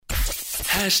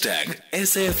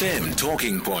#SFM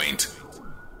Talking Point.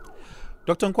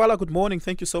 Dr. Nkoala, good morning.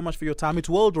 Thank you so much for your time. It's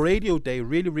World Radio Day.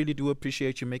 Really do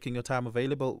appreciate you making your time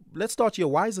available. Let's start here.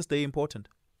 Why is this day important?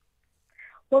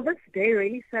 Well, this day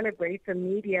really celebrates a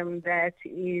medium that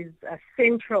is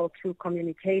central to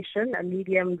communication, a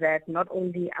medium that not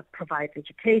only provides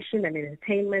education and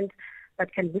entertainment,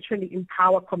 but can literally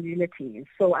empower communities.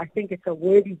 So I think it's a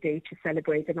worthy day to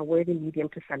celebrate and a worthy medium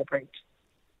to celebrate.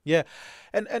 Yeah,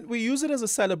 and we use it as a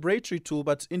celebratory tool,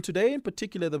 but in today in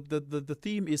particular, the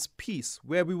theme is peace,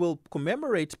 where we will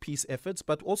commemorate peace efforts,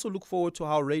 but also look forward to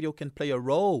how radio can play a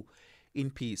role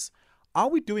in peace. Are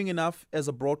we doing enough as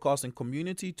a broadcasting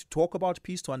community to talk about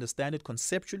peace, to understand it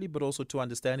conceptually, but also to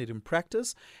understand it in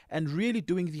practice, and really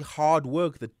doing the hard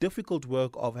work, the difficult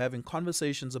work of having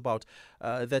conversations about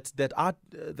that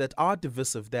are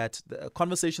divisive,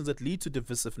 conversations that lead to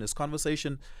divisiveness,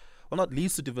 not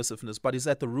leads to divisiveness, but is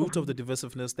at the root of the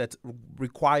divisiveness that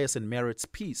requires and merits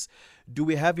peace? Do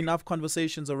we have enough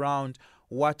conversations around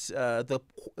what the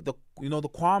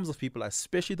qualms of people,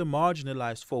 especially the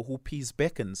marginalized, for who peace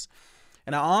beckons?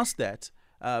 And I ask that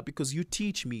because you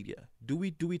teach media. Do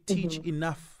we teach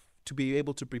enough to be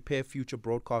able to prepare future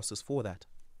broadcasters for that?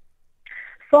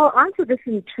 So I'll answer this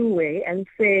in two ways and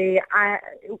say,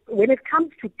 when it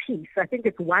comes to peace, I think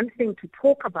it's one thing to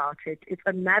talk about it. It's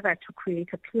another to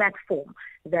create a platform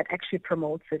that actually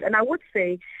promotes it. And I would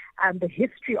say the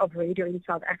history of radio in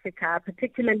South Africa,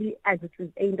 particularly as it is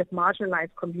aimed at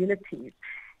marginalized communities,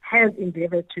 has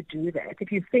endeavored to do that.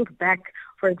 If you think back,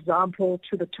 for example,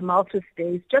 to the tumultuous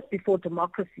days just before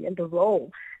democracy and the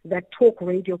role that talk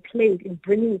radio played in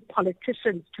bringing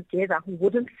politicians together who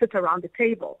wouldn't sit around the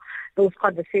table, those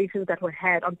conversations that were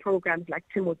had on programs like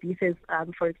Tim Obise's,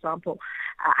 for example,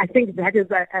 I think that is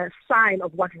a sign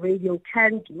of what radio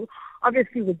can do.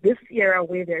 Obviously, with this era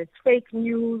where there's fake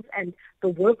news and the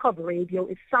work of radio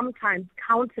is sometimes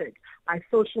countered by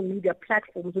social media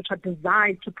platforms which are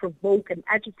designed to provoke and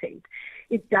agitate,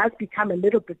 it does become a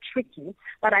little bit tricky.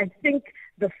 But I think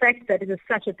the fact that it is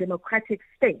such a democratic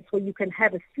space where you can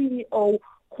have a CEO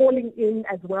calling in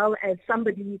as well as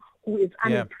somebody who is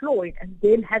unemployed and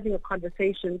then having a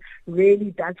conversation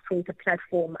really does create a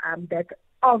platform that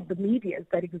of the media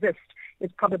that exist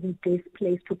is probably best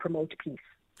placed to promote peace.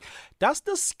 Does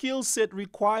the skill set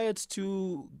required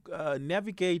to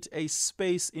navigate a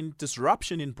space in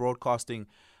disruption in broadcasting,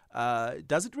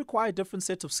 does it require a different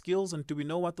set of skills? And do we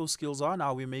know what those skills are? Now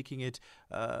are we making it,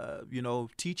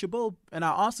 teachable? And I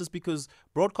ask this because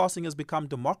broadcasting has become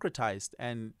democratized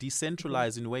and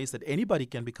decentralized in ways that anybody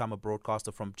can become a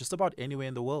broadcaster from just about anywhere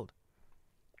in the world.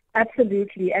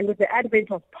 Absolutely. And with the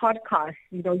advent of podcasts,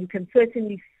 you can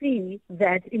certainly see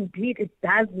that indeed it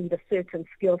does need a certain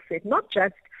skill set, not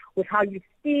just with how you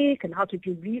speak and how to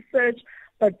do research,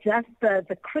 but just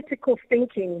the critical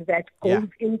thinking that goes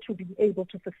into being able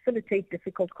to facilitate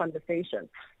difficult conversations.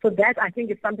 So that, I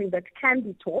think, is something that can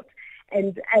be taught.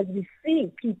 And as we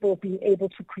see people being able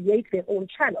to create their own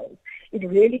channels, it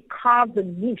really carves a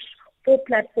niche for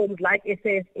platforms like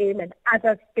SAFM and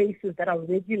other spaces that are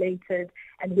regulated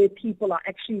and where people are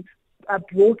actually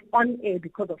brought on air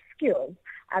because of skills,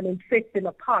 and in set them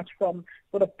apart from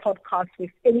sort of podcasts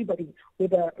where anybody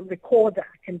with a recorder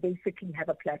can basically have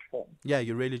a platform. Yeah,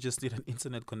 you really just need an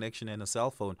internet connection and a cell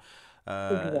phone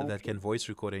that can voice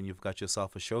record, and you've got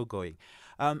yourself a show going.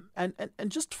 And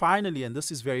just finally, and this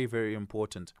is very, very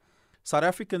important, South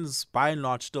Africans by and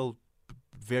large still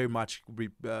very much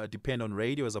depend on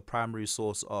radio as a primary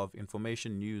source of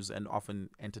information, news, and often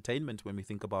entertainment when we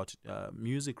think about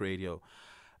music radio.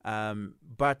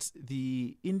 But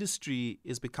the industry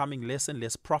is becoming less and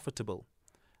less profitable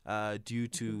due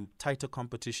to tighter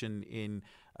competition in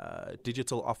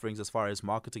digital offerings as far as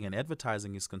marketing and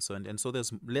advertising is concerned. And so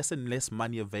there's less and less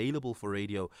money available for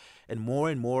radio, and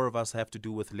more of us have to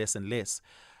do with less and less.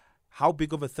 How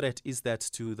big of a threat is that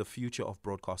to the future of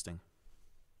broadcasting?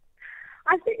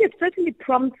 I think it certainly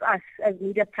prompts us as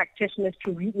media practitioners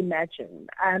to reimagine.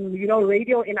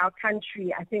 Radio in our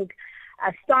country, I think,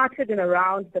 started in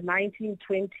around the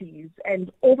 1920s,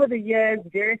 and over the years,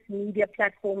 various media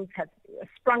platforms have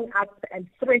sprung up and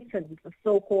threatened, the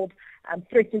so-called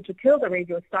threatened to kill the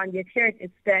radio star, and yet here it is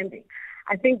standing.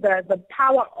 I think the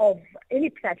power of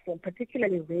any platform,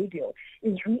 particularly radio,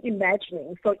 is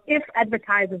reimagining. So if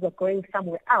advertisers are going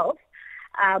somewhere else,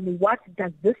 what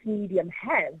does this medium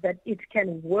have that it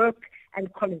can work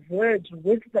and converge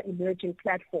with the emerging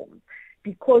platforms?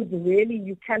 Because really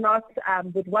you cannot,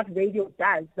 with what radio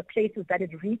does, the places that it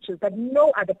reaches, that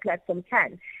no other platform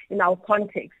can in our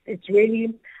context, it's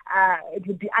really, it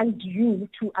would be undue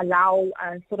to allow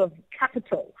sort of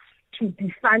capital to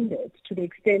defund it to the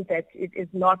extent that it is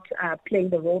not playing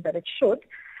the role that it should.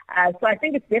 So I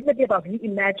think it's definitely about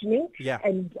reimagining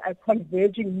and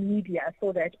converging media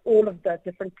so that all of the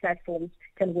different platforms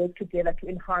can work together to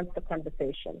enhance the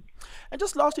conversation. And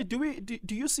just lastly,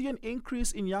 do you see an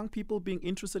increase in young people being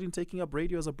interested in taking up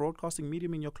radio as a broadcasting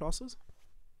medium in your classes?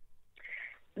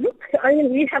 Look, I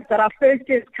mean, we have got our first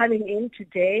years coming in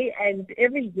today, and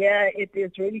every year it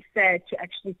is really sad to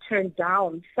actually turn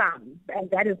down some, and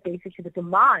that is basically the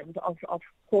demand of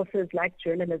courses like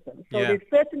journalism. So there's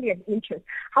certainly an interest.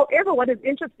 However, what is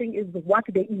interesting is what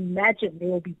they imagine they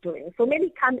will be doing. So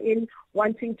many come in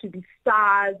wanting to be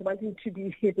stars, wanting to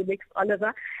be the next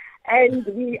Oliver, and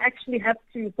we actually have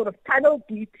to sort of tunnel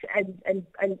deep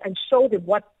and show them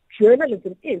what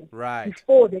journalism is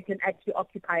before they can actually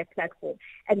occupy a platform.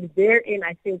 And therein,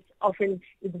 I think, often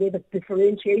is where the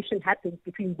differentiation happens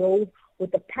between those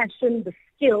with the passion, the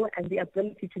skill, and the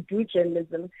ability to do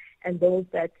journalism and those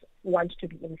that want to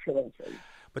be influencers.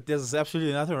 But there's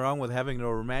absolutely nothing wrong with having a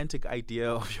romantic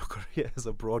idea of your career as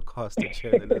a broadcaster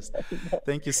journalist.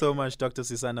 Thank you so much, Dr.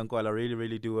 Sisanda Nkoala. I really,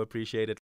 really do appreciate it.